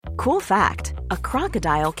Cool fact, a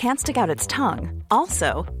crocodile can't stick out its tongue.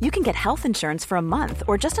 Also, you can get health insurance for a month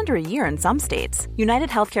or just under a year in some states. United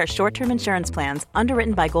Healthcare short-term insurance plans,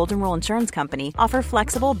 underwritten by Golden Rule Insurance Company, offer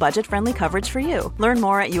flexible, budget-friendly coverage for you. Learn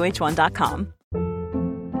more at uh1.com.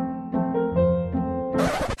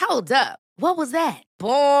 Hold up. What was that?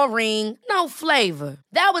 Boring. No flavor.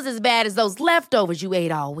 That was as bad as those leftovers you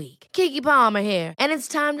ate all week. Keke Palmer here. And it's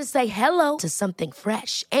time to say hello to something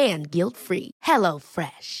fresh and guilt-free. Hello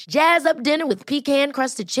Fresh. Jazz up dinner with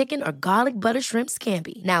pecan-crusted chicken or garlic butter shrimp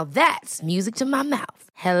scampi. Now that's music to my mouth.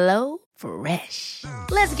 Hello Fresh.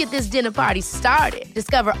 Let's get this dinner party started.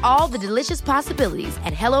 Discover all the delicious possibilities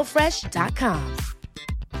at hellofresh.com.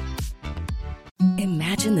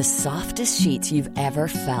 Imagine the softest sheets you've ever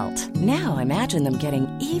felt. Now imagine them getting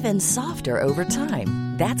even softer over time.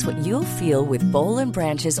 That's what you'll feel with Boll &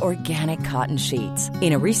 Branch's organic cotton sheets.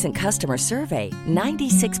 In a recent customer survey,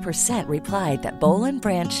 96% replied that Boll &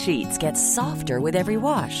 Branch sheets get softer with every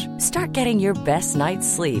wash. Start getting your best night's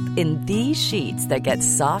sleep in these sheets that get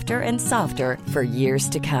softer and softer for years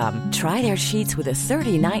to come. Try their sheets with a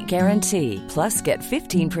 30-night guarantee. Plus, get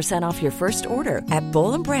 15% off your first order at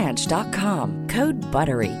bollandbranch.com. Code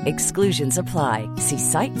BUTTERY. Exclusions apply. See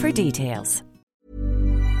site for details.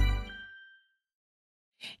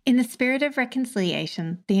 In the spirit of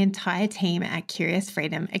reconciliation, the entire team at Curious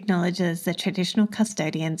Freedom acknowledges the traditional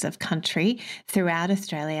custodians of country throughout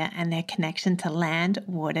Australia and their connection to land,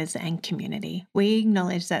 waters, and community. We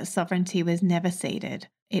acknowledge that sovereignty was never ceded.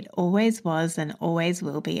 It always was and always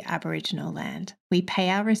will be Aboriginal land. We pay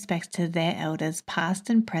our respects to their elders, past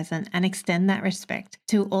and present, and extend that respect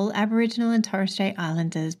to all Aboriginal and Torres Strait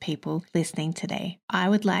Islanders people listening today. I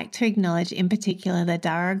would like to acknowledge in particular the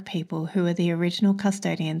Darug people who are the original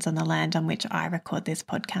custodians on the land on which I record this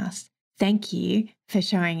podcast. Thank you for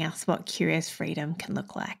showing us what Curious Freedom can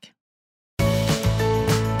look like.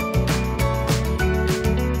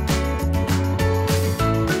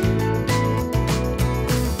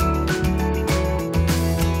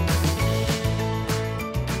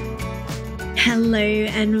 Hello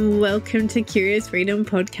and welcome to Curious Freedom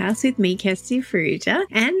Podcast with me, Kirsty Farrugia,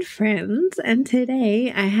 and friends. And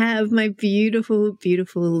today I have my beautiful,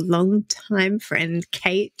 beautiful long-time friend,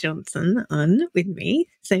 Kate Johnson, on with me.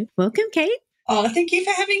 So welcome, Kate. Oh, thank you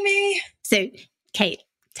for having me. So, Kate,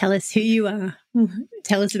 tell us who you are.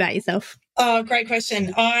 Tell us about yourself. Oh, great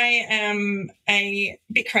question. I am a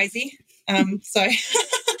bit crazy. So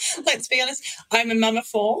let's be honest, I'm a mum of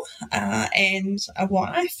four and a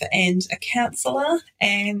wife and a counsellor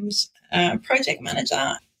and a project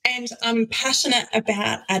manager. And I'm passionate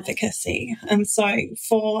about advocacy. And so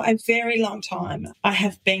for a very long time, I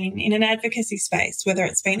have been in an advocacy space, whether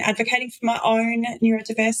it's been advocating for my own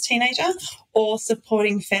neurodiverse teenager or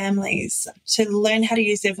supporting families to learn how to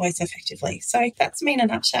use their voice effectively. So that's me in a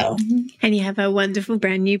nutshell. Mm-hmm. And you have a wonderful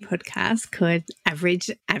brand new podcast called Average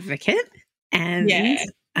Advocate. And yeah.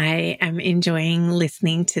 I am enjoying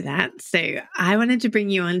listening to that. So I wanted to bring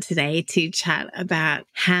you on today to chat about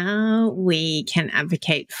how we can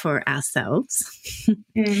advocate for ourselves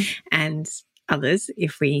and others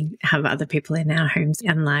if we have other people in our homes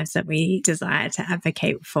and lives that we desire to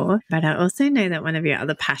advocate for. But I also know that one of your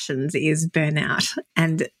other passions is burnout.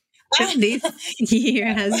 And this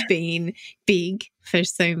year has been big for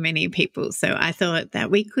so many people. So I thought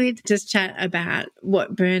that we could just chat about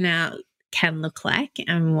what burnout can look like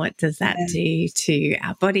and what does that do to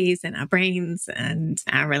our bodies and our brains and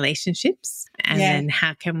our relationships, and then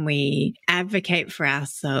how can we advocate for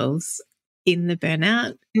ourselves in the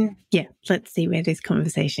burnout. Let's see where this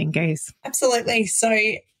conversation goes. Absolutely. So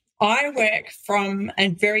I work from a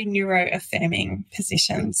very neuroaffirming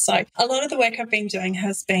position. So a lot of the work I've been doing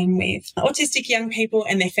has been with autistic young people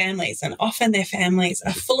and their families, and often their families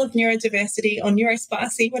are full of neurodiversity or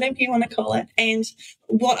neurospicy, whatever you want to call it. And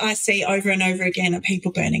what I see over and over again are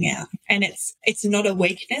people burning out. And it's not a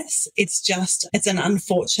weakness. It's an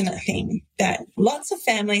unfortunate thing that lots of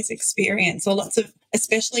families experience, or lots of,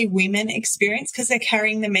 especially women experience, because they're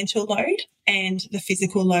carrying the mental load and the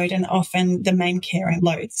physical load and often the main caring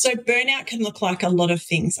load. So burnout can look like a lot of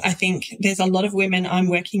things. I think there's a lot of women I'm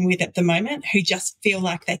working with at the moment who just feel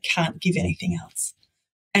like they can't give anything else.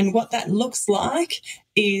 And what that looks like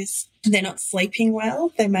is they're not sleeping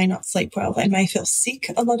well. They may not sleep well. They may feel sick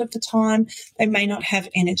a lot of the time. They may not have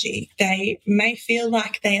energy. They may feel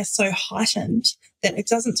like they are so heightened that it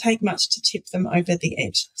doesn't take much to tip them over the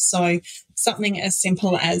edge. So something as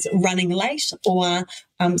simple as running late or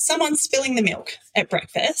someone spilling the milk at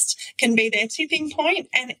breakfast can be their tipping point.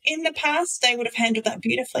 And in the past, they would have handled that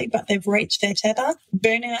beautifully, but they've reached their tether.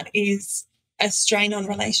 Burnout is a strain on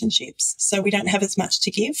relationships. So we don't have as much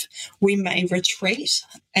to give. We may retreat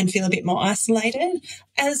and feel a bit more isolated,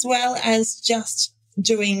 as well as just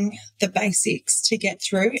doing the basics to get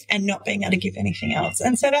through and not being able to give anything else.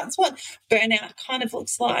 And so that's what burnout kind of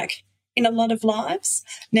looks like in a lot of lives.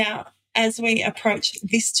 Now, as we approach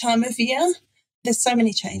this time of year, there's so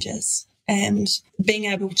many changes, and being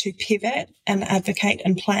able to pivot and advocate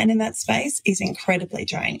and plan in that space is incredibly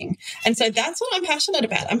draining. And so that's what I'm passionate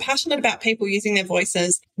about. I'm passionate about people using their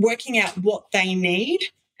voices, working out what they need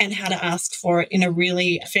and how to ask for it in a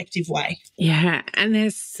really effective way. Yeah, and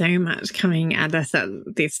there's so much coming at us at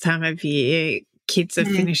this time of year. Kids are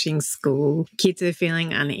finishing school. Kids are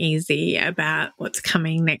feeling uneasy about what's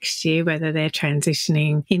coming next year, whether they're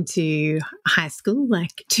transitioning into high school,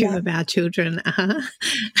 like two of our children are.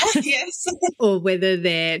 Yes. Or whether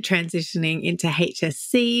they're transitioning into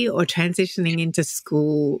HSC or transitioning into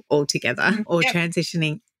school altogether, or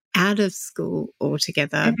transitioning out of school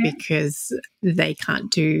altogether because they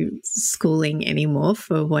can't do schooling anymore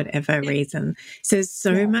for whatever reason.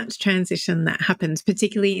 So much transition that happens,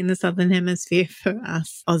 particularly in the Southern Hemisphere for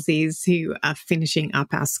us Aussies who are finishing up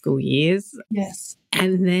our school years. Yes.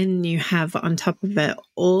 And then you have on top of it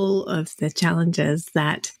all of the challenges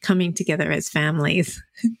that coming together as families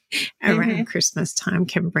around Christmas time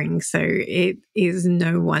can bring. So it is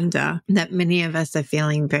no wonder that many of us are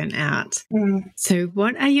feeling burnt out. So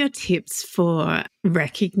what are your tips for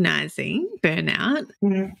recognizing burnout?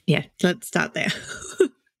 Yeah, let's start there. So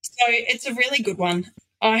it's a really good one.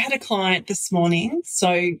 I had a client this morning.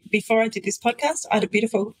 So before I did this podcast, I had a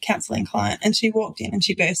beautiful counselling client, and she walked in and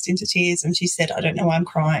she burst into tears and she said, I don't know why I'm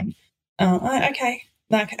crying. Okay.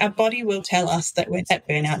 Like, our body will tell us that we're at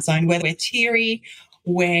burnout zone, whether we're teary,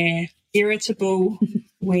 we're irritable,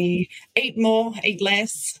 we eat more, eat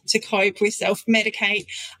less to cope, we self-medicate.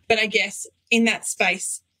 But I guess in that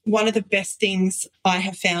space, one of the best things I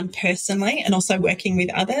have found personally, and also working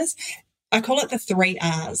with others, I call it the 3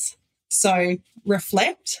 R's. So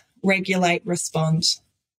reflect, regulate, respond.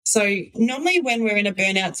 So normally when we're in a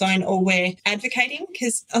burnout zone or we're advocating,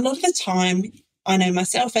 because a lot of the time, I know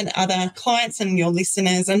myself and other clients and your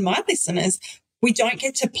listeners and my listeners, we don't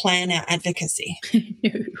get to plan our advocacy.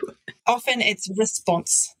 No. Often it's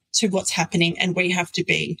response to what's happening, and we have to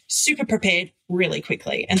be super prepared really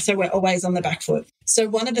quickly. And so we're always on the back foot. So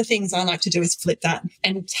one of the things I like to do is flip that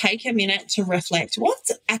and take a minute to reflect,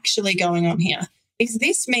 what's actually going on here? Is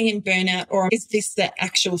this me in burnout, or is this the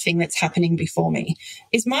actual thing that's happening before me?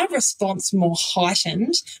 Is my response more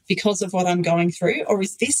heightened because of what I'm going through, or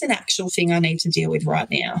is this an actual thing I need to deal with right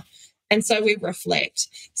now? And so we reflect.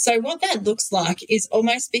 So what that looks like is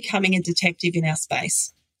almost becoming a detective in our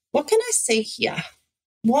space. What can I see here?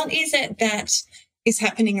 What is it that is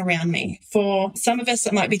happening around me? For some of us,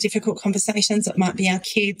 it might be difficult conversations. It might be our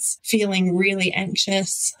kids feeling really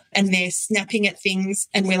anxious and they're snapping at things,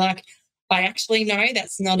 and we're like, I actually know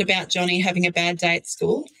that's not about Johnny having a bad day at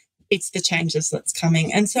school. It's the changes that's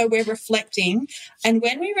coming. And so we're reflecting. And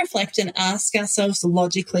when we reflect and ask ourselves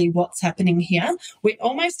logically what's happening here, we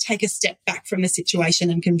almost take a step back from the situation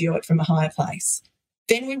and can view it from a higher place.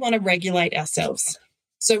 Then we want to regulate ourselves.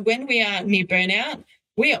 So when we are near burnout,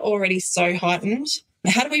 we are already so heightened.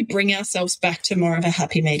 How do we bring ourselves back to more of a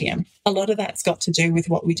happy medium? A lot of that's got to do with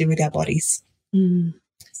what we do with our bodies.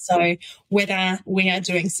 So whether we are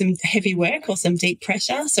doing some heavy work or some deep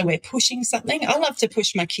pressure, so we're pushing something. I love to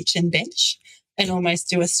push my kitchen bench and almost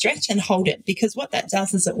do a stretch and hold it, because what that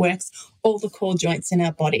does is it works all the core joints in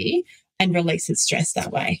our body and releases stress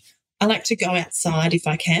that way. I like to go outside if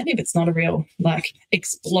I can, if it's not a real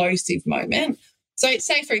explosive moment. So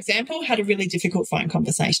say, for example, had a really difficult phone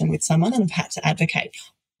conversation with someone and I've had to advocate.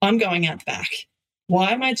 I'm going out the back.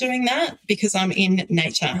 Why am I doing that? Because I'm in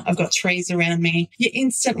nature. I've got trees around me. You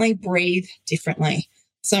instantly breathe differently.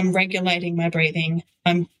 So I'm regulating my breathing.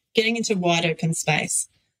 I'm getting into wide open space.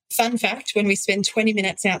 Fun fact, when we spend 20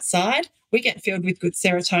 minutes outside, we get filled with good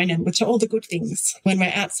serotonin, which are all the good things when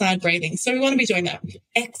we're outside breathing. So we want to be doing that.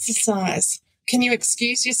 Exercise. Can you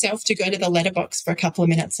excuse yourself to go to the letterbox for a couple of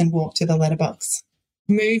minutes and walk to the letterbox?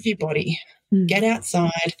 Move your body. Get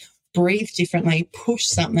outside. Breathe differently, push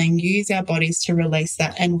something, use our bodies to release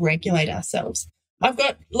that and regulate ourselves. I've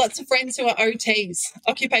got lots of friends who are OTs,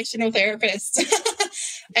 occupational therapists,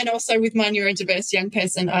 and also with my neurodiverse young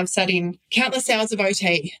person, I've sat in countless hours of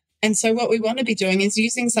OT. And so what we want to be doing is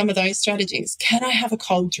using some of those strategies. Can I have a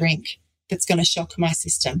cold drink that's going to shock my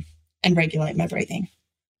system and regulate my breathing?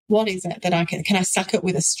 What is it that can I suck it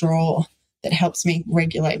with a straw that helps me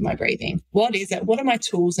regulate my breathing? What is it? What are my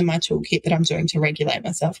tools in my toolkit that I'm doing to regulate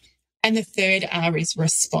myself? And the 3rd R is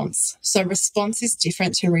response. So response is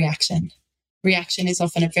different to reaction. Reaction is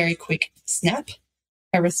often a very quick snap.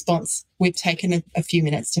 A response, we've taken a few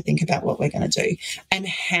minutes to think about what we're going to do and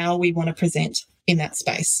how we want to present in that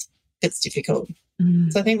space that's difficult.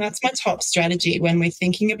 So I think that's my top strategy when we're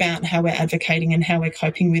thinking about how we're advocating and how we're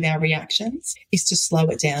coping with our reactions, is to slow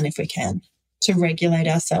it down if we can, to regulate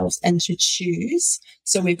ourselves and to choose.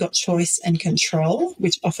 So we've got choice and control,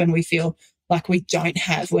 which often we feel like we don't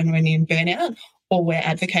have when we're in burnout or we're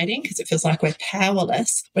advocating, because it feels like we're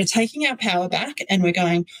powerless. We're taking our power back and we're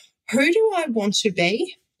going, who do I want to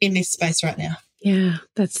be in this space right now? Yeah,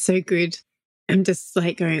 that's so good. I'm just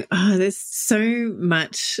like going, oh, there's so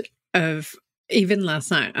much of, even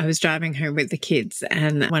last night I was driving home with the kids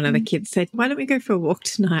and one of the kids said, why don't we go for a walk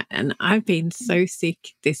tonight? And I've been so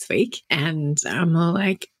sick this week. And I'm all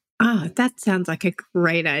like, oh, that sounds like a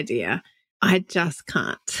great idea. I just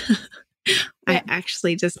can't. I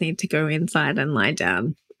actually just need to go inside and lie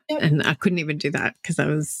down. And I couldn't even do that because I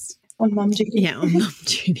was on mum duty. Yeah, on mum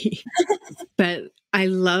duty. But I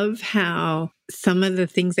love how some of the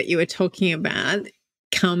things that you were talking about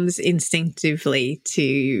comes instinctively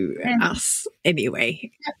to us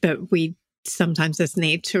anyway. But we sometimes just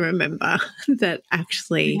need to remember that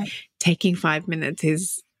actually taking 5 minutes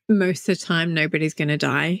is, most of the time nobody's going to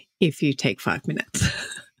die if you take 5 minutes.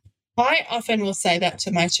 I often will say that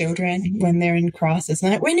to my children when they're in crisis.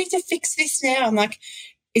 And they're like, we need to fix this now. I'm like,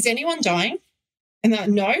 is anyone dying? And they're like,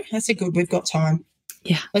 no. I said, good, we've got time.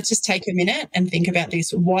 Yeah. Let's just take a minute and think about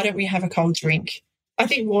this. Why don't we have a cold drink? I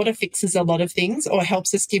think water fixes a lot of things, or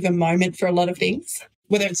helps us give a moment for a lot of things,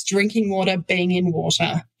 whether it's drinking water, being in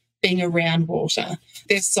water, being around water.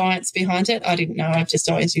 There's science behind it. I didn't know. I've just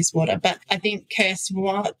always used water. But I think, Kirst,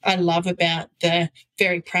 what I love about the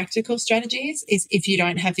very practical strategies is if you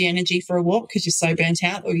don't have the energy for a walk because you're so burnt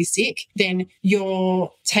out or you're sick, then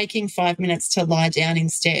you're taking 5 minutes to lie down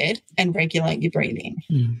instead and regulate your breathing.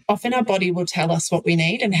 Often our body will tell us what we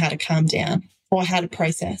need and how to calm down or how to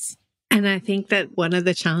process. And I think that one of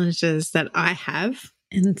the challenges that I have,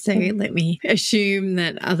 and so let me assume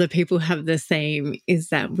that other people have the same, is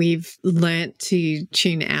that we've learnt to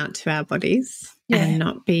tune out to our bodies and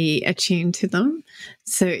not be attuned to them.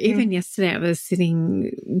 So even yesterday I was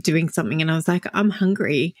sitting doing something and I was like, I'm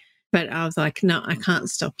hungry. But I was like, no, I can't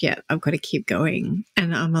stop yet. I've got to keep going.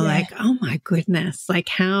 And I'm like, oh my goodness, like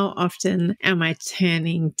how often am I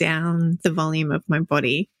turning down the volume of my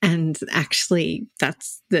body? And actually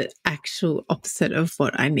that's the actual opposite of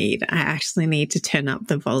what I need. I actually need to turn up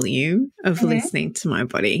the volume of listening to my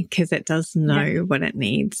body because it does know what it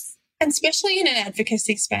needs. And especially in an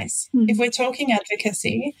advocacy space. If we're talking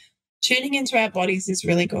advocacy, tuning into our bodies is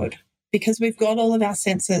really good, because we've got all of our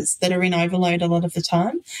senses that are in overload a lot of the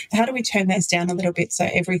time. How do we turn those down a little bit so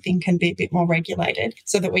everything can be a bit more regulated,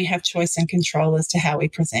 so that we have choice and control as to how we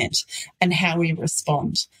present and how we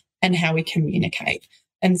respond and how we communicate?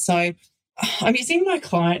 And so I'm using my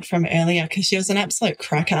client from earlier because she was an absolute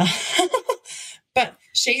cracker, but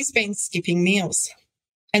she's been skipping meals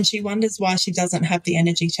and she wonders why she doesn't have the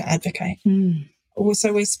energy to advocate.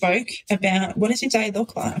 So we spoke about, what does your day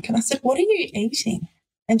look like? And I said, what are you eating?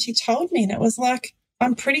 And she told me, and it was like,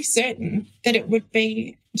 I'm pretty certain that it would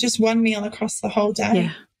be just one meal across the whole day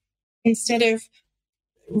instead of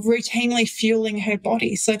routinely fueling her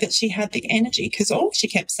body so that she had the energy. Because all she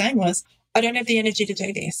kept saying was, I don't have the energy to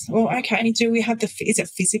do this. Well, okay, do we have is it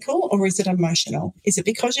physical or is it emotional? Is it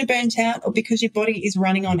because you're burnt out or because your body is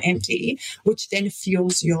running on empty, which then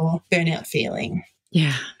fuels your burnout feeling?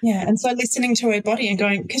 Yeah. And so listening to her body and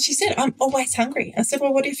going, because she said, I'm always hungry. I said,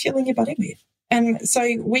 well, what are you fueling your body with? And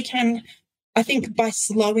so we can, I think, by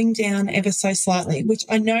slowing down ever so slightly, which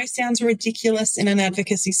I know sounds ridiculous in an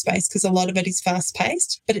advocacy space because a lot of it is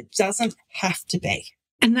fast-paced, but it doesn't have to be.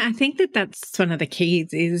 And I think that that's one of the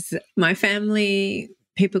keys is my family,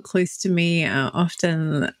 people close to me are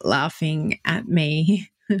often laughing at me,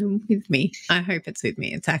 with me. I hope it's with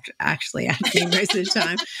me. It's actually at me most of the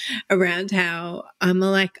time around how I'm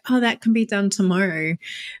like, oh, that can be done tomorrow.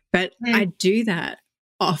 But I do that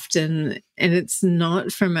often, and it's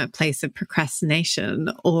not from a place of procrastination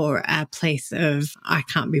or a place of I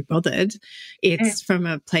can't be bothered. It's from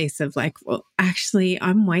a place of like, well, actually,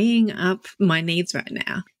 I'm weighing up my needs right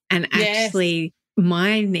now. And actually,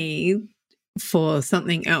 my need for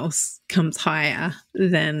something else comes higher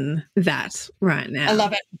than that right now. I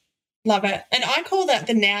love it. Love it. And I call that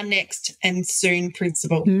the now, next, and soon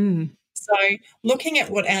principle. So looking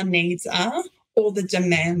at what our needs are, or the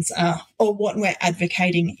demands are, or what we're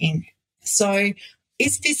advocating in. So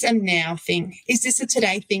is this a now thing? Is this a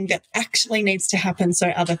today thing that actually needs to happen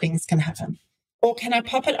so other things can happen? Or can I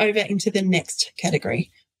pop it over into the next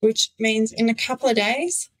category, which means in a couple of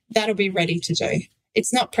days, that'll be ready to do.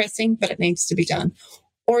 It's not pressing, but it needs to be done.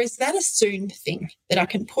 Or is that a soon thing that I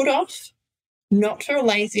can put off, not for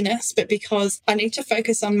laziness, but because I need to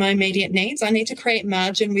focus on my immediate needs? I need to create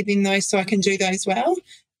margin within those so I can do those well.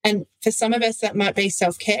 And for some of us, that might be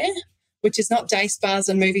self-care, which is not day spas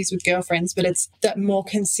and movies with girlfriends, but it's that more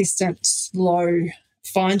consistent, slow,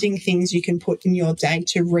 finding things you can put in your day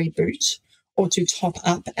to reboot or to top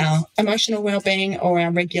up our emotional well-being or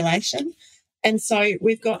our regulation. And so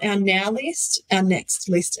we've got our now list, our next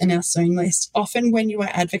list, and our soon list. Often when you are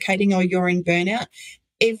advocating or you're in burnout,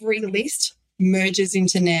 every list merges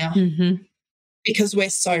into now because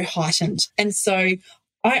we're so heightened. And so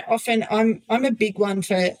I'm a big one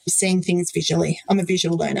for seeing things visually. I'm a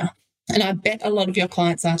visual learner. And I bet a lot of your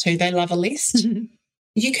clients are too. They love a list.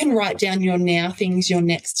 You can write down your now things, your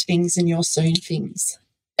next things, and your soon things.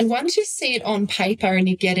 And once you see it on paper and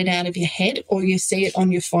you get it out of your head, or you see it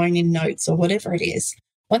on your phone in notes or whatever it is,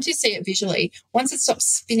 once you see it visually, once it stops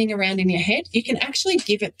spinning around in your head, you can actually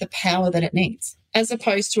give it the power that it needs, as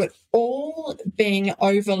opposed to it all being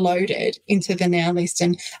overloaded into the now list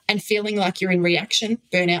and feeling like you're in reaction,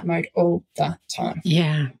 burnout mode all the time.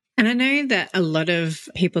 Yeah. And I know that a lot of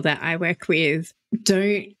people that I work with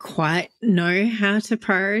don't quite know how to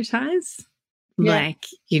prioritize. Yeah. Like,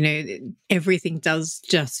 everything does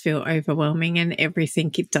just feel overwhelming and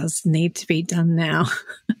everything, it does need to be done now.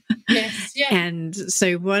 Yes, yeah. And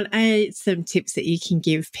so what are some tips that you can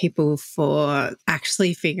give people for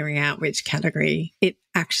actually figuring out which category it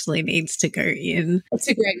actually needs to go in? That's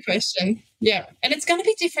a great question. Yeah. And it's going to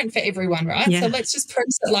be different for everyone, right? Yeah. So let's just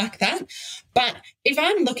premise it like that. But if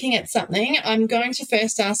I'm looking at something, I'm going to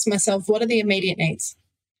first ask myself, what are the immediate needs?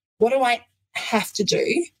 What do I have to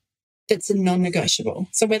do that's a non-negotiable?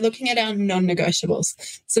 So we're looking at our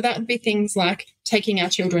non-negotiables. So that would be things like taking our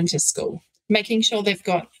children to school, making sure they've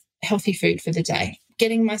got healthy food for the day,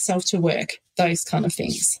 getting myself to work, those kind of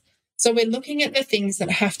things. So we're looking at the things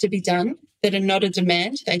that have to be done that are not a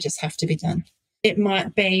demand, they just have to be done. It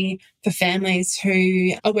might be for families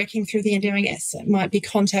who are working through the NDIS. It might be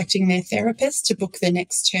contacting their therapist to book the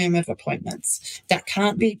next term of appointments. That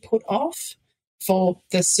can't be put off for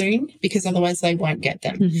the soon because otherwise they won't get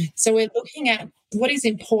them. So we're looking at what is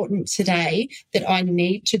important today that I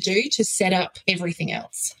need to do to set up everything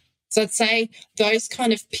else. So I'd say those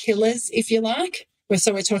kind of pillars, if you like,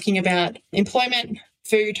 so we're talking about employment,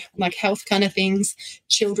 food, like health kind of things,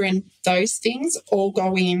 children, those things all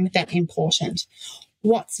go in that important.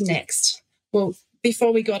 What's next? Well,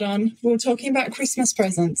 before we got on, we were talking about Christmas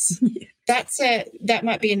presents. That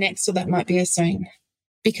might be a next or that might be a soon,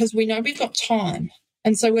 because we know we've got time.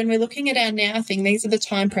 And so when we're looking at our now thing, these are the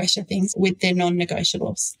time pressure things with their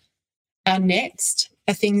non-negotiables. Our next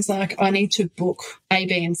are things like I need to book A,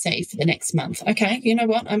 B, and C for the next month. Okay, you know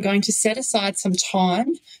what? I'm going to set aside some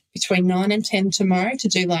time between 9 and 10 tomorrow to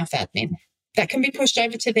do life admin. That can be pushed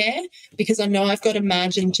over to there because I know I've got a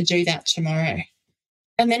margin to do that tomorrow.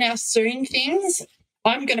 And then our soon things,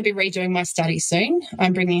 I'm going to be redoing my study soon.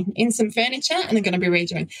 I'm bringing in some furniture and I'm going to be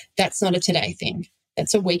redoing. That's not a today thing.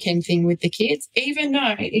 That's a weekend thing with the kids, even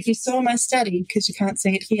though if you saw my study, because you can't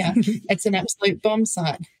see it here, it's an absolute bomb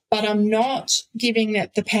site. But I'm not giving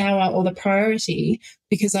it the power or the priority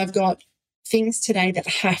because I've got things today that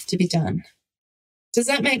have to be done. Does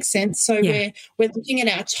that make sense? So we're looking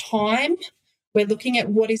at our time, we're looking at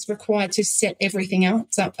what is required to set everything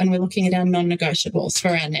else up, and we're looking at our non-negotiables for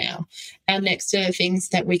our now. Our next are things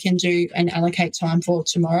that we can do and allocate time for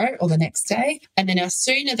tomorrow or the next day. And then our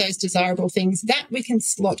soon are those desirable things that we can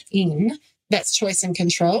slot in. That's choice and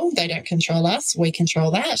control. They don't control us. We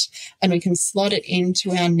control that. And we can slot it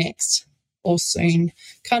into our next or soon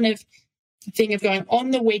kind of thing of going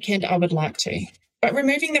on the weekend, I would like to. But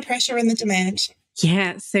removing the pressure and the demand.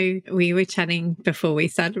 Yeah. So we were chatting before we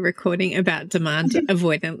started recording about demand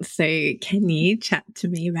avoidance. So can you chat to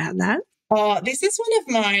me about that? Oh, this is one of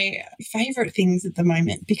my favourite things at the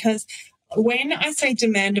moment because when I say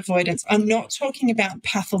demand avoidance, I'm not talking about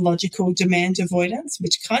pathological demand avoidance,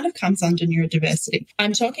 which kind of comes under neurodiversity.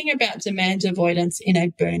 I'm talking about demand avoidance in a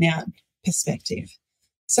burnout perspective.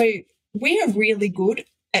 So we are really good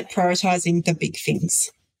at prioritising the big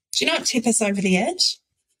things. Do you know what tip us over the edge?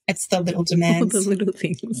 It's the little demands. All the little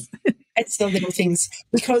things. It's the little things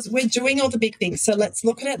because we're doing all the big things. So let's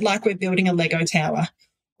look at it like we're building a Lego tower.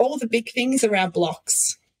 All the big things are our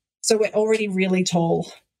blocks. So we're already really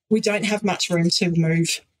tall. We don't have much room to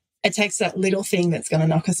move. It takes that little thing that's going to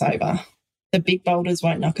knock us over. The big boulders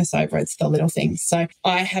won't knock us over. It's the little things. So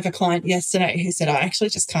I have a client yesterday who said, I actually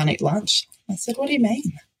just can't eat lunch. I said, what do you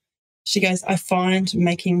mean? She goes, I find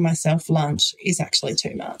making myself lunch is actually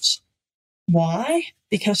too much. Why?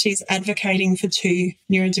 Because she's advocating for 2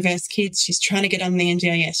 neurodiverse kids. She's trying to get on the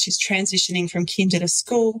NDIS. She's transitioning from kinder to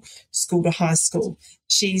school to high school.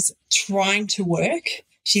 She's trying to work.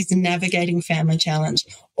 She's navigating family challenge.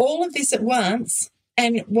 All of this at once.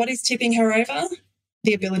 And what is tipping her over?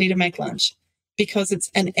 The ability to make lunch, because it's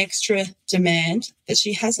an extra demand that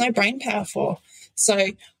she has no brain power for. So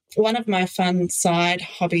one of my fun side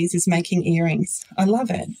hobbies is making earrings. I love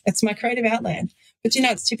it. It's my creative outlet. But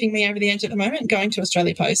it's tipping me over the edge at the moment, going to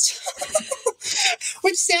Australia Post,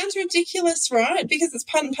 which sounds ridiculous, right? Because it's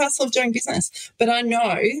part and parcel of doing business. But I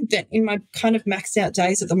know that in my kind of maxed out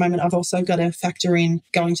days at the moment, I've also got to factor in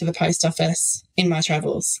going to the post office in my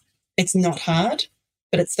travels. It's not hard,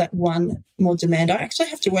 but it's that one more demand I actually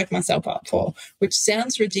have to work myself up for, which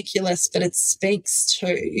sounds ridiculous, but it speaks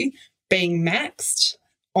to being maxed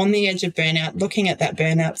on the edge of burnout, looking at that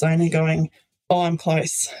burnout zone and going, oh, I'm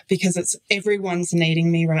close, because everyone's needing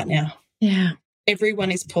me right now. Yeah. Everyone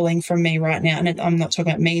is pulling from me right now. And I'm not talking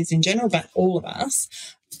about me as in general, but all of us.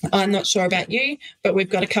 I'm not sure about you, but we've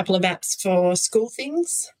got a couple of apps for school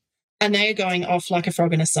things, and they're going off like a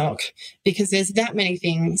frog in a sock, because there's that many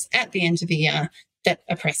things at the end of the year that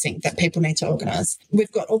are pressing that people need to organise.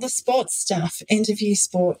 We've got all the sports stuff, end of year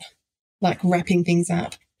sport, like wrapping things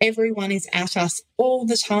up. Everyone is at us all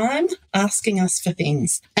the time asking us for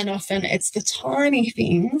things. And often it's the tiny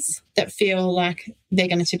things that feel like they're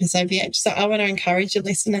going to tip us over the edge. So I want to encourage your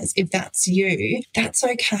listeners, if that's you, that's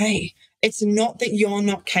okay. It's not that you're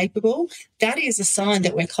not capable. That is a sign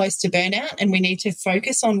that we're close to burnout, and we need to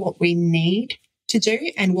focus on what we need to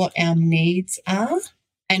do and what our needs are,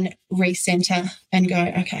 and recenter and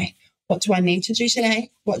go, okay, what do I need to do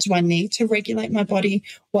today? What do I need to regulate my body?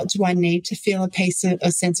 What do I need to feel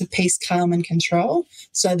a sense of peace, calm and control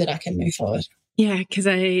so that I can move forward? Yeah, because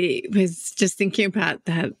I was just thinking about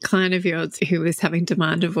that client of yours who was having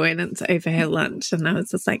demand avoidance over her lunch, and I was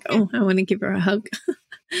just like, oh, I want to give her a hug.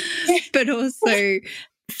 But also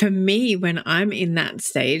for me, when I'm in that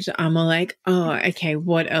stage, I'm all like, oh, okay,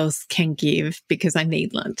 what else can give, because I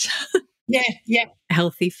need lunch. Yeah.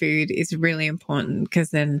 Healthy food is really important,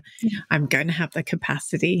 because then I'm going to have the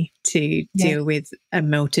capacity to deal with a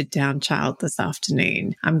melted down child this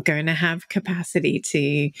afternoon. I'm going to have capacity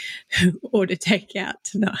to order takeout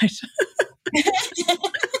tonight.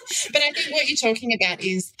 But I think what you're talking about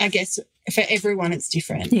is, I guess, for everyone it's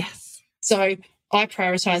different. Yes. So I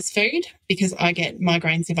prioritise food because I get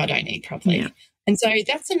migraines if I don't eat properly. Yeah. And so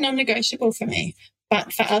that's a non-negotiable for me.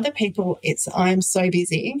 But for other people, it's I'm so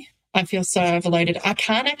busy, I feel so overloaded, I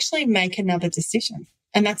can't actually make another decision.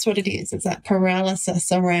 And that's what it is. It's that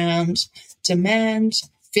paralysis around demand,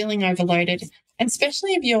 feeling overloaded. And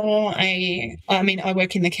especially if you're I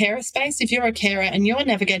work in the carer space. If you're a carer and you're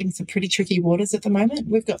navigating some pretty tricky waters at the moment,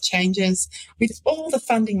 we've got changes with all the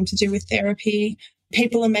funding to do with therapy.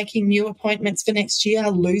 People are making new appointments for next year,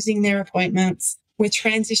 losing their appointments. We're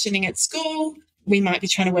transitioning at school. We might be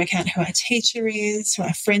trying to work out who our teacher is, who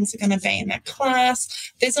our friends are going to be in that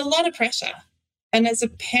class. There's a lot of pressure. And as a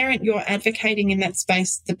parent, you're advocating in that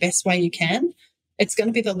space the best way you can. It's going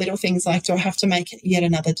to be the little things like, do I have to make yet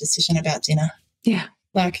another decision about dinner? Yeah.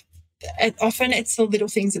 Like, often it's the little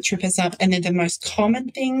things that trip us up, and they're the most common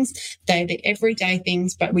things. They're the everyday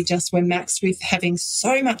things, but we're maxed with having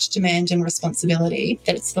so much demand and responsibility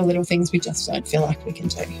that it's the little things we just don't feel like we can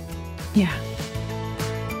do. Yeah.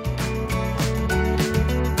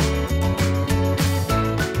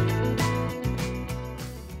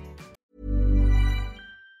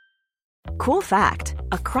 Cool fact,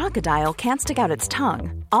 a crocodile can't stick out its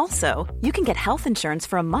tongue. Also, you can get health insurance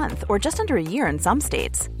for a month or just under a year in some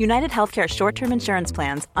states. United Healthcare short-term insurance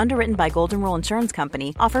plans, underwritten by Golden Rule Insurance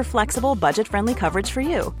Company, offer flexible, budget-friendly coverage for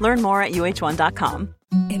you. Learn more at UH1.com.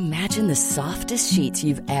 Imagine the softest sheets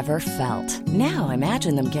you've ever felt. Now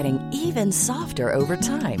imagine them getting even softer over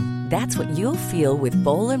time. That's what you'll feel with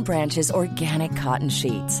Boll & Branch's organic cotton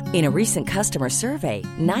sheets. In a recent customer survey,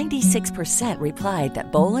 96% replied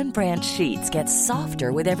that Boll & Branch sheets get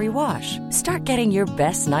softer with every wash. Start getting your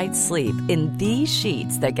best night's sleep in these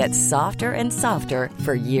sheets that get softer and softer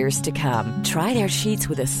for years to come. Try their sheets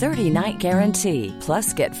with a 30-night guarantee.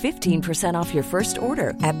 Plus, get 15% off your first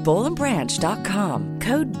order at bollandbranch.com.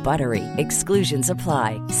 Code BUTTERY. Exclusions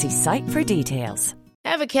apply. See site for details.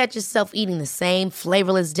 Ever catch yourself eating the same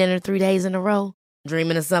flavorless dinner 3 days in a row?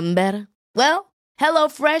 Dreaming of something better? Well,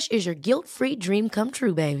 HelloFresh is your guilt-free dream come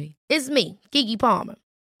true, baby. It's me, Keke Palmer.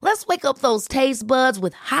 Let's wake up those taste buds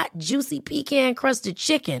with hot, juicy pecan-crusted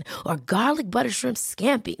chicken or garlic butter shrimp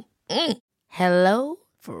scampi. Hello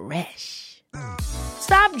Fresh.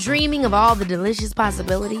 Stop dreaming of all the delicious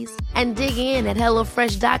possibilities and dig in at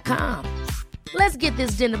HelloFresh.com. Let's get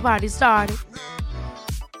this dinner party started.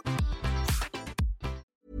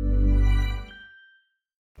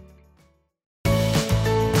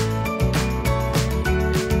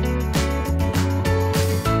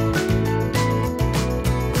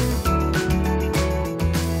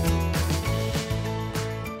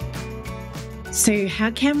 So how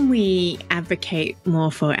can we advocate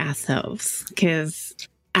more for ourselves? Because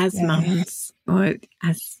as mums or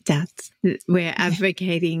as dads, we're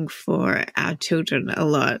advocating for our children a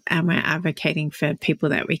lot, and we're advocating for people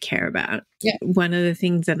that we care about. Yeah. One of the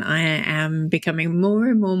things that I am becoming more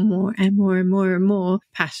and more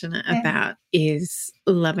passionate about is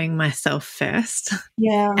loving myself first.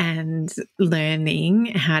 Yeah. And learning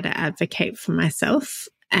how to advocate for myself,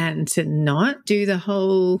 and to not do the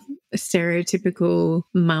whole stereotypical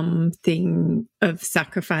mum thing of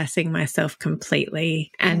sacrificing myself completely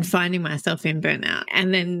and finding myself in burnout,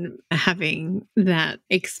 and then having that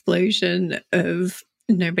explosion of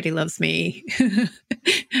nobody loves me.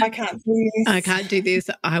 I can't do this. I can't do this.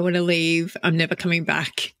 I want to leave. I'm never coming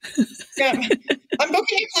back. Yeah. I'm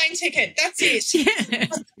booking a plane ticket. That's it. Yeah.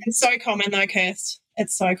 It's so common though, Kirst.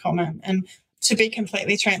 It's so common. And to be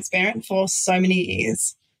completely transparent, for so many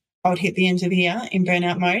years, I would hit the end of the year in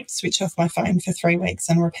burnout mode, switch off my phone for 3 weeks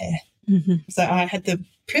and repair. Mm-hmm. So I had the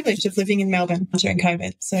privilege of living in Melbourne during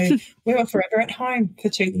COVID. So we were forever at home for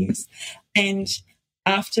 2 years. And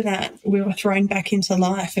after that, we were thrown back into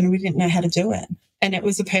life and we didn't know how to do it. And it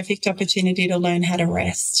was a perfect opportunity to learn how to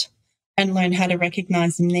rest and learn how to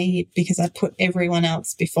recognise need, because I put everyone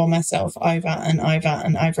else before myself over and over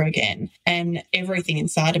and over again. And everything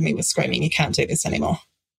inside of me was screaming, you can't do this anymore.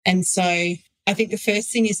 And so I think the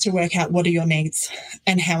first thing is to work out what are your needs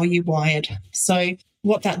and how are you wired. So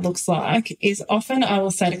what that looks like is, often I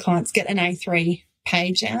will say to clients, get an A3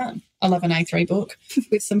 page out. I love an A3 book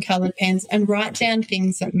with some coloured pens, and write down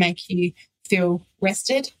things that make you feel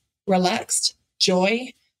rested, relaxed,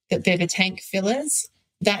 joy, that they're the tank fillers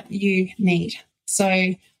that you need.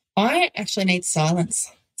 So I actually need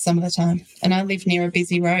silence some of the time, and I live near a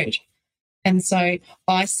busy road. And so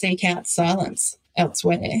I seek out silence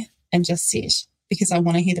elsewhere and just sit, because I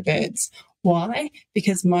want to hear the birds. Why?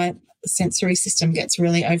 Because my sensory system gets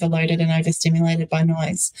really overloaded and overstimulated by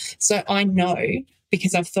noise. So I know,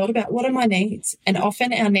 because I've thought about what are my needs, and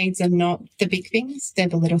often our needs are not the big things, they're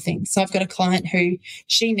the little things. So I've got a client who,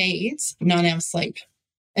 she needs 9 hours sleep,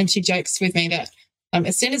 and she jokes with me that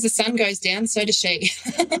as soon as the sun goes down, so does she.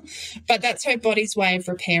 But that's her body's way of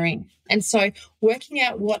repairing. And so working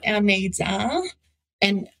out what our needs are,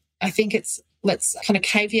 and I think let's kind of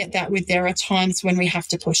caveat that with, there are times when we have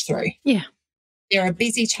to push through. Yeah. There are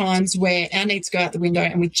busy times where our needs go out the window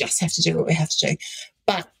and we just have to do what we have to do.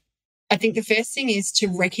 But I think the first thing is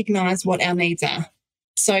to recognise what our needs are.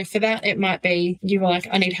 So for that, it might be, you were like,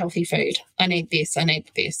 I need healthy food. I need this, I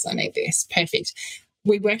need this, I need this. Perfect.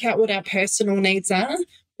 We work out what our personal needs are.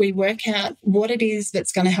 We work out what it is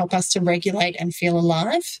that's going to help us to regulate and feel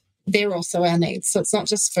alive. They're also our needs. So it's not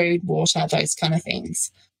just food, water, those kind of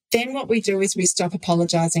things. Then what we do is we stop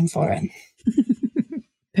apologising for it.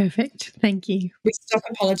 Perfect. Thank you. We stop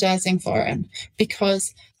apologising for it,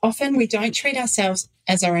 because often we don't treat ourselves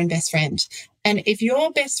as our own best friend. And if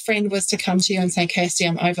your best friend was to come to you and say, Kirsty,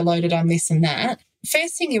 I'm overloaded, I'm this and that,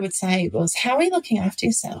 first thing you would say was, how are you looking after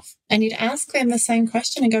yourself? And you'd ask them the same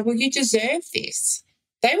question and go, well, you deserve this.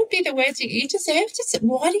 They would be the words, you deserve to,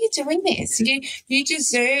 why are you doing this? You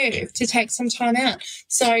deserve to take some time out.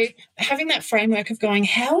 So having that framework of going,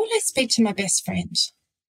 how would I speak to my best friend?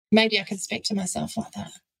 Maybe I could speak to myself like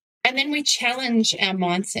that. And then we challenge our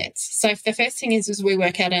mindsets. So the first thing is we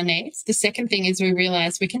work out our needs. The second thing is we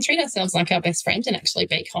realise we can treat ourselves like our best friend and actually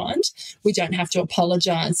be kind. We don't have to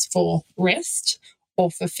apologise for rest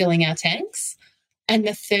or for filling our tanks. And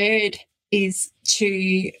the third is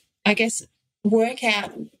to, I guess, work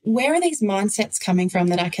out, where are these mindsets coming from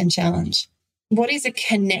that I can challenge? What is a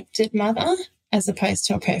connected mother as opposed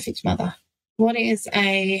to a perfect mother? What is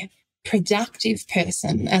a productive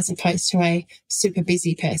person as opposed to a super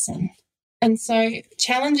busy person? And so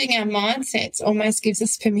challenging our mindsets almost gives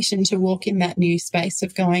us permission to walk in that new space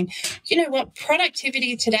of going, you know what,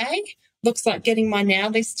 productivity today looks like getting my now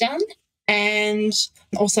list done and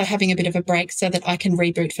also having a bit of a break so that I can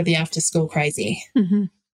reboot for the after school crazy. Mm-hmm.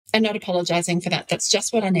 And not apologising for that. That's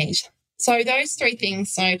just what I need. So those three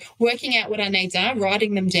things, so working out what our needs are,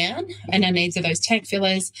 writing them down, and our needs are those tank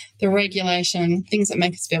fillers, the regulation, things that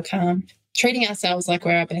make us feel calm, treating ourselves like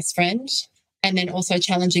we're our best friend, and then also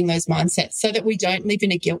challenging those mindsets so that we don't live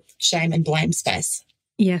in a guilt, shame and blame space.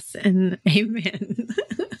 Yes, and amen.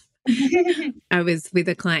 I was with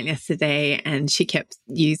a client yesterday and she kept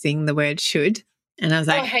using the word should. And I was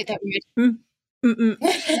like, I hate that word.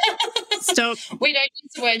 Stop. We don't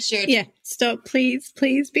use the word should. Yeah, stop. Please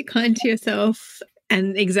be kind to yourself.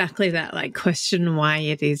 And exactly that, like, question why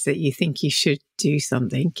it is that you think you should do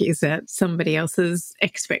something. Is that somebody else's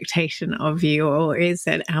expectation of you, or is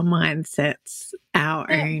it our mindsets, our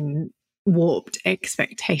own warped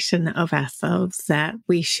expectation of ourselves that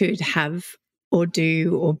we should have or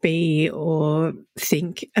do or be or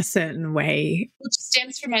think a certain way? Which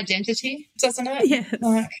stems from identity, doesn't it?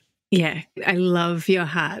 Yes. Yeah, I love your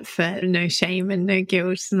heart for no shame and no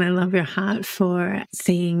guilt. And I love your heart for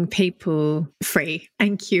seeing people free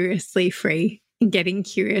and curiously free, and getting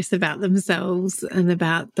curious about themselves and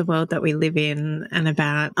about the world that we live in and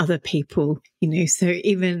about other people, you know. So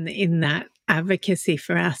even in that advocacy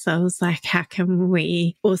for ourselves, like, how can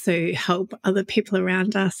we also help other people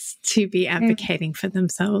around us to be advocating for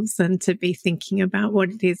themselves and to be thinking about what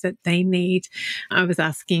it is that they need? I was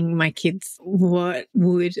asking my kids, what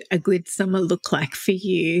would a good summer look like for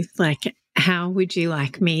you? Like, how would you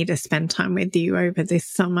like me to spend time with you over this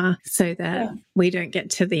summer so that we don't get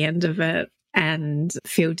to the end of it and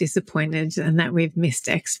feel disappointed and that we've missed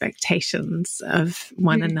expectations of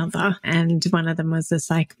one another? And one of them was just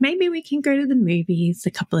like, maybe we can go to the movies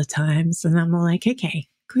a couple of times. And I'm like, okay,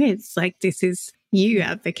 good. It's like, this is you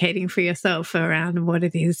advocating for yourself around what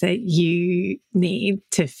it is that you need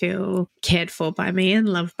to feel cared for by me and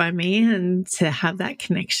loved by me and to have that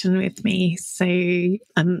connection with me. So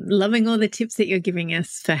I'm loving all the tips that you're giving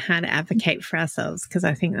us for how to advocate for ourselves, because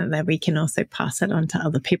I think that we can also pass it on to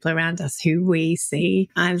other people around us who we see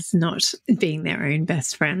as not being their own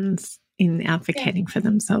best friends in advocating for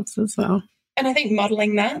themselves as well. And I think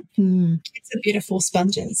modelling that, it's a beautiful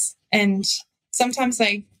sponges. And sometimes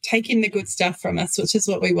they take in the good stuff from us, which is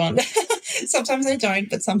what we want. Sometimes they don't,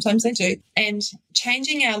 but sometimes they do. And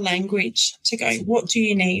changing our language to go, what do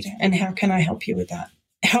you need and how can I help you with that?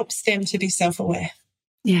 Helps them to be self-aware.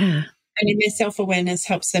 Yeah. And in their self-awareness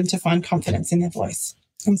helps them to find confidence in their voice.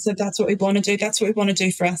 And so that's what we want to do. That's what we want to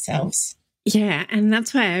do for ourselves. Yeah, and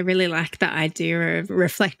that's why I really like the idea of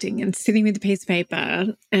reflecting and sitting with a piece of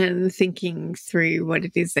paper and thinking through what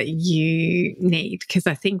it is that you need. Because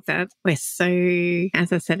I think that we're so,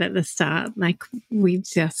 as I said at the start, like, we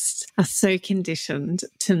just are so conditioned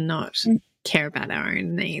to not care about our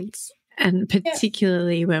own needs. And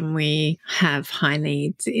particularly when we have high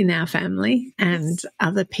needs in our family and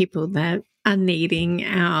other people that are needing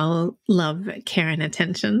our love, care and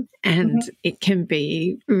attention. And it can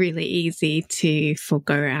be really easy to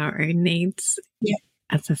forego our own needs. Yeah.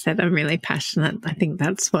 As I said, I'm really passionate. I think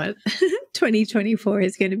that's what 2024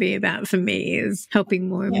 is going to be about for me, is helping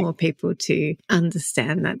more and more people to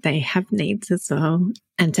understand that they have needs as well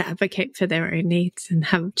and to advocate for their own needs and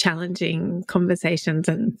have challenging conversations.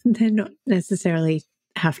 And they're not necessarily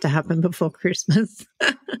have to happen before Christmas.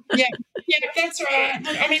 Yeah, that's right.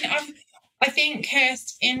 I mean, I think,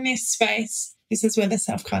 Kirst, in this space, this is where the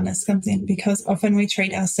self-kindness comes in, because often we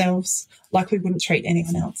treat ourselves like we wouldn't treat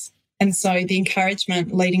anyone else. And so the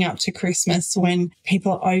encouragement leading up to Christmas, when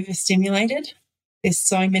people are overstimulated, there's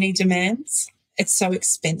so many demands, it's so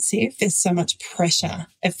expensive, there's so much pressure.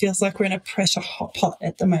 It feels like we're in a pressure hot pot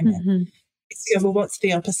at the moment. It's, well, what's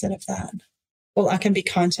the opposite of that? Well, I can be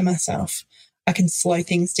kind to myself. I can slow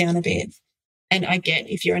things down a bit. And I get,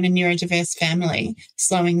 if you're in a neurodiverse family,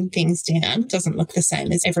 slowing things down doesn't look the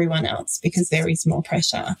same as everyone else, because there is more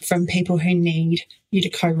pressure from people who need you to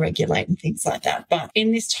co-regulate and things like that. But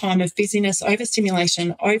in this time of busyness,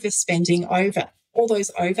 overstimulation, overspending,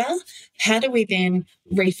 how do we then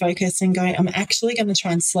refocus and go, I'm actually going to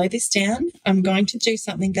try and slow this down. I'm going to do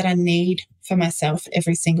something that I need for myself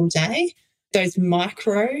every single day. Those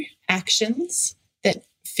micro actions that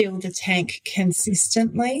fill the tank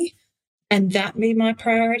consistently, and that be my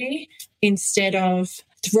priority, instead of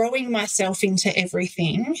throwing myself into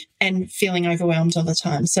everything and feeling overwhelmed all the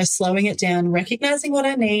time. So slowing it down, recognizing what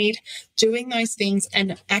I need, doing those things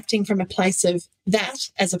and acting from a place of that,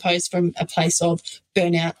 as opposed from a place of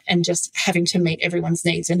burnout and just having to meet everyone's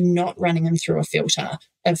needs and not running them through a filter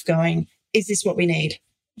of going, is this what we need?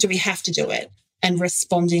 Do we have to do it? And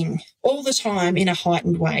responding all the time in a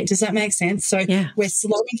heightened way. Does that make sense? So we're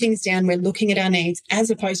slowing things down, we're looking at our needs, as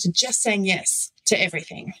opposed to just saying yes to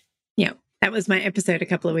everything. Yeah, that was my episode a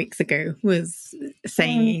couple of weeks ago, was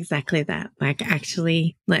saying exactly that. Like,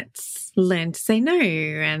 actually, let's learn to say no.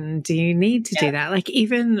 And do you need to do that? Like,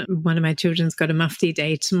 even one of my children's got a mufti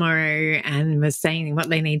day tomorrow and was saying what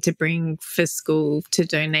they need to bring for school to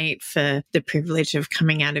donate for the privilege of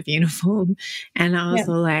coming out of uniform. And I was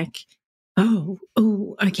all like, oh,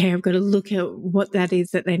 okay, I've got to look at what that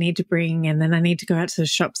is that they need to bring, and then I need to go out to the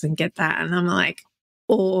shops and get that. And I'm like,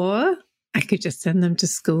 or I could just send them to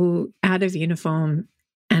school out of uniform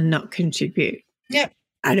and not contribute. Yep.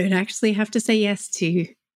 I don't actually have to say yes to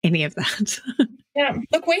any of that. Yeah.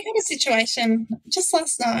 Look, we had a situation just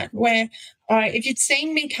last night where if you'd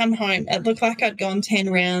seen me come home, it looked like I'd gone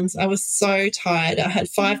 10 rounds. I was so tired. I had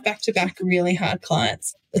 5 back-to-back really hard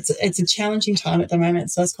clients. It's a challenging time at the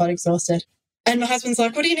moment, so I was quite exhausted. And my husband's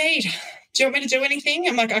like, what do you need? Do you want me to do anything?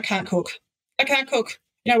 I'm like, I can't cook.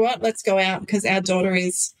 You know what? Let's go out, because our daughter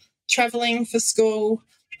is travelling for school.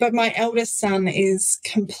 But my eldest son is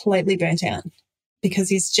completely burnt out because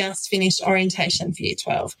he's just finished orientation for Year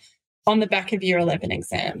 12 on the back of Year 11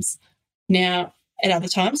 exams. Now, at other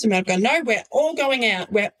times, we might have gone, no, we're all going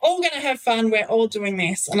out. We're all going to have fun. We're all doing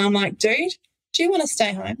this. And I'm like, dude, do you want to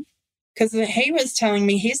stay home? Because he was telling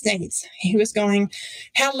me his needs. He was going,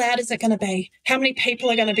 how loud is it going to be? How many people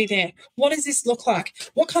are going to be there? What does this look like?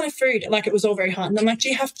 What kind of food? Like, it was all very hard. And I'm like, do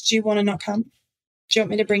you want to not come? Do you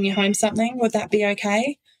want me to bring you home something? Would that be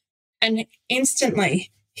okay? And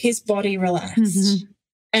instantly his body relaxed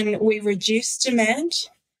and we reduced demand.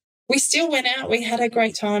 We still went out. We had a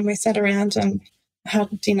great time. We sat around and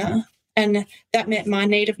had dinner, and that met my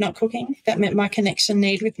need of not cooking. That met my connection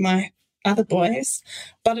need with my other boys,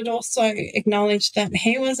 but it also acknowledged that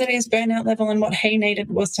he was at his burnout level, and what he needed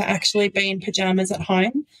was to actually be in pajamas at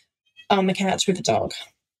home on the couch with a dog.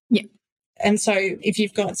 Yeah. And so if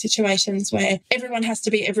you've got situations where everyone has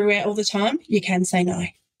to be everywhere all the time, you can say no.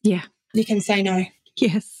 Yeah. You can say no.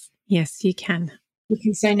 Yes. Yes, you can. You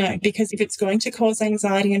can say no, because if it's going to cause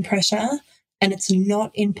anxiety and pressure and it's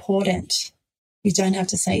not important, you don't have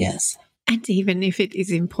to say yes. And even if it is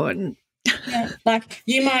important. Yeah. Like,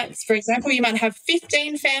 you might, for example, you might have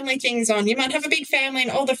 15 family things on. You might have a big family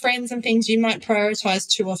and all the friends and things. You might prioritise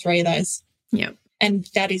 2 or 3 of those. Yeah. And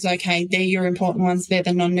that is okay. They're your important ones. They're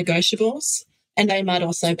the non-negotiables. And they might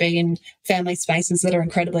also be in family spaces that are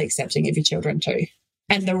incredibly accepting of your children too.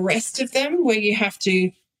 And the rest of them, where you have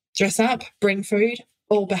to dress up, bring food,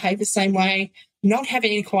 all behave the same way, not have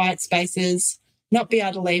any quiet spaces, not be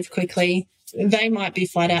able to leave quickly, they might be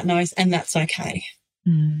flat out no's, and that's okay.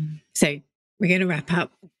 So we're going to wrap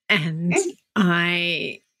up, and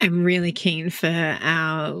I am really keen for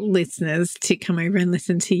our listeners to come over and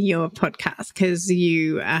listen to your podcast, because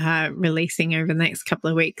you are releasing over the next couple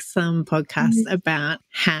of weeks some podcasts about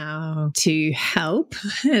how to help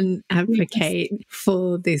and advocate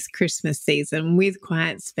for this Christmas season with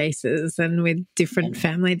quiet spaces and with different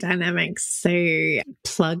family dynamics. So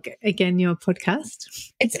plug again your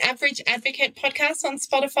podcast. It's Average Advocate Podcast on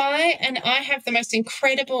Spotify, and I have the most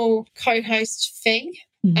incredible co-host, Fee.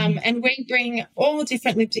 And we bring all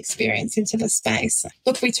different lived experience into the space.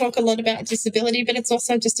 Look, we talk a lot about disability, but it's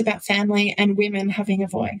also just about family and women having a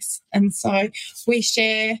voice. And so we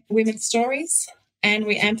share women's stories and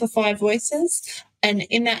we amplify voices. And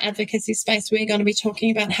in that advocacy space, we're going to be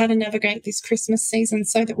talking about how to navigate this Christmas season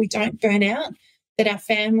so that we don't burn out, that our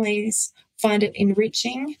families find it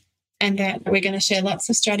enriching, and that we're going to share lots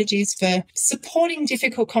of strategies for supporting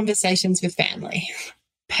difficult conversations with family.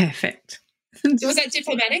 Perfect. Was that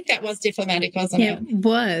diplomatic? That was diplomatic, wasn't it? It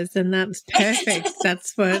was, and that's perfect.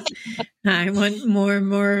 That's what I want more and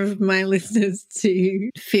more of my listeners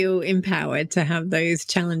to feel empowered to have those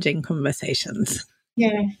challenging conversations.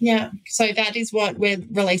 Yeah. So that is what we're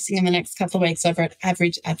releasing in the next couple of weeks over at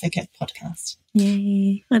Average Advocate Podcast.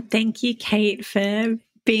 Yay. Well, thank you, Kate, for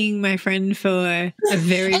being my friend for a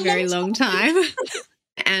very, very long time.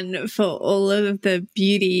 And for all of the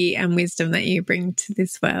beauty and wisdom that you bring to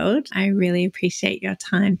this world. I really appreciate your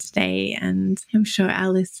time today, and I'm sure our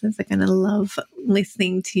listeners are going to love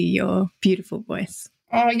listening to your beautiful voice.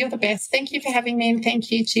 Oh, you're the best. Thank you for having me, and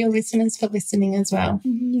thank you to your listeners for listening as well.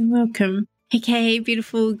 You're welcome. Okay,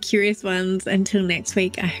 beautiful, curious ones. Until next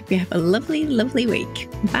week, I hope you have a lovely, lovely week.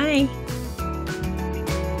 Bye.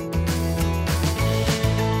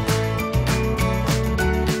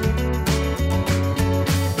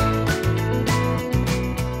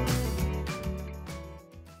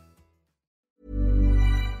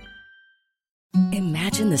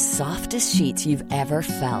 Imagine the softest sheets you've ever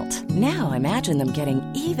felt. Now imagine them getting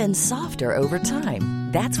even softer over time.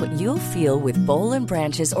 That's what you'll feel with Boll &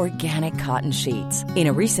 Branch's organic cotton sheets. In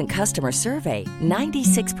a recent customer survey,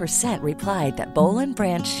 96% replied that Boll &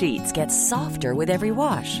 Branch sheets get softer with every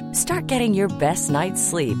wash. Start getting your best night's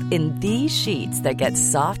sleep in these sheets that get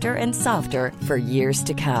softer and softer for years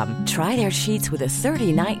to come. Try their sheets with a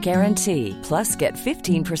 30-night guarantee. Plus, get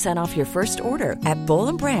 15% off your first order at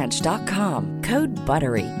bollandbranch.com. Code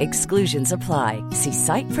BUTTERY. Exclusions apply. See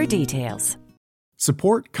site for details.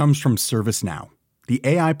 Support comes from ServiceNow, the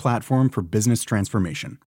AI platform for business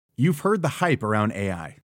transformation. You've heard the hype around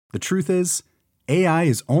AI. The truth is, AI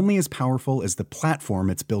is only as powerful as the platform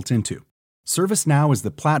it's built into. ServiceNow is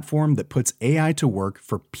the platform that puts AI to work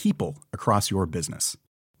for people across your business,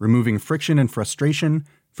 removing friction and frustration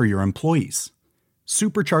for your employees,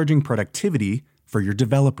 supercharging productivity for your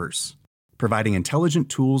developers, providing intelligent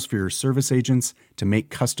tools for your service agents to make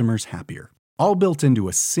customers happier, all built into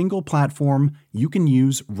a single platform you can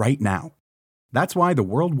use right now. That's why the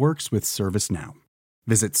world works with ServiceNow.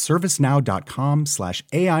 Visit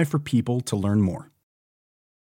servicenow.com/AI for people to learn more.